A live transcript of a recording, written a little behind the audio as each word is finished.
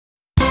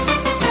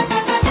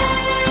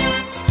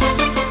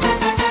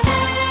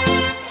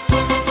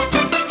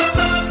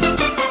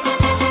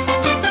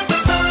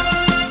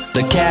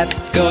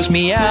goes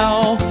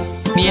meow,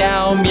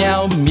 meow,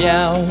 meow,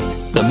 meow.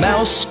 The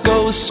mouse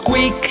goes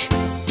squeak,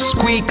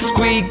 squeak,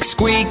 squeak,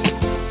 squeak.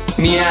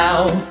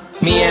 Meow,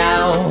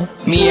 meow,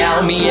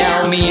 meow,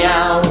 meow,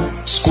 meow.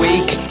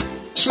 Squeak,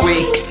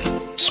 squeak,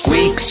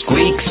 squeak,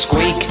 squeak,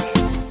 squeak.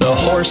 The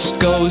horse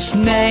goes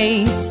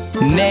neigh,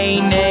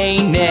 neigh, neigh,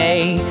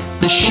 neigh.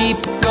 The sheep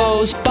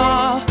goes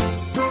baa,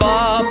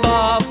 baa,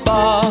 baa,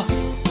 baa.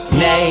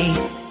 Neigh,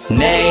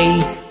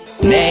 neigh,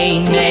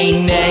 neigh,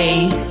 neigh,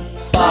 neigh.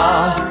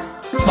 Baa,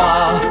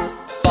 baa,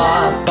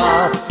 baa,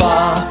 baa,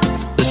 baa.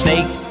 The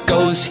snake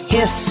goes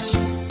hiss,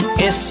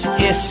 hiss,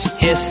 hiss,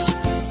 hiss.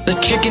 The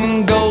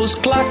chicken goes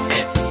cluck,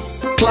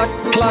 cluck,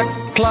 cluck,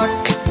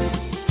 cluck.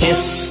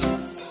 Hiss,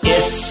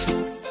 hiss,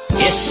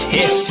 hiss,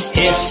 hiss,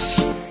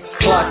 hiss.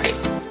 Cluck,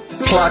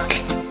 cluck,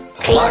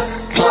 cluck,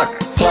 cluck,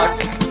 cluck.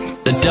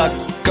 The duck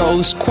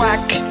goes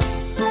quack,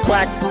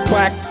 quack,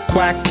 quack,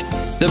 quack.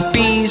 The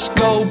bees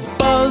go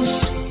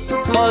buzz,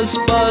 buzz,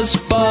 buzz,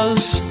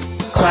 buzz.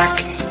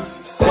 Quack,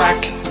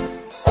 quack,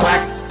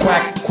 quack,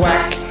 quack,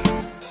 quack.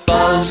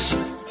 Buzz,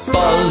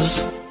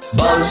 buzz,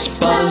 buzz,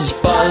 buzz,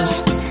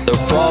 buzz. The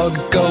frog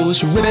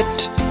goes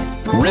ribbit,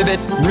 ribbit,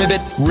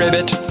 ribbit,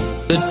 ribbit.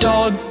 The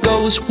dog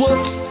goes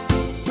woof,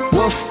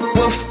 woof,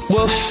 woof,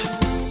 woof.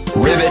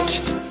 Ribbit,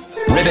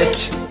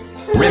 ribbit,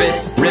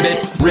 ribbit,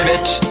 ribbit,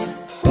 ribbit.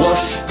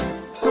 Woof,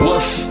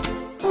 woof,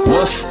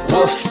 woof,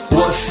 woof,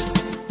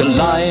 woof. The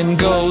lion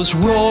goes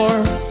roar,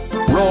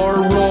 roar,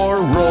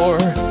 roar, roar.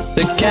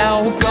 The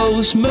cow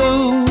goes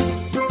moo,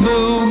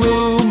 moo,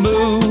 moo,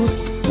 moo.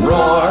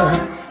 Roar,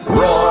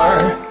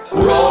 roar,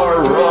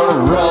 roar, roar,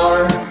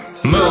 roar.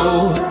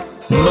 Moo,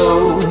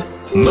 moo,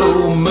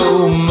 moo,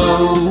 moo,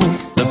 moo.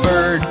 The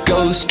bird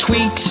goes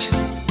tweet,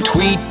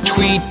 tweet,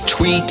 tweet,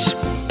 tweet.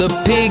 The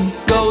pig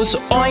goes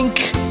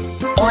oink,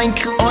 oink,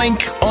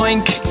 oink,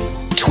 oink.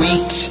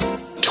 Tweet,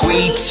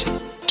 tweet,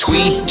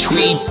 tweet,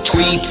 tweet,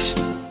 tweet.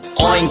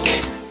 Oink,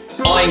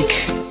 oink,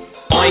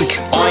 oink,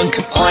 oink,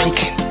 oink.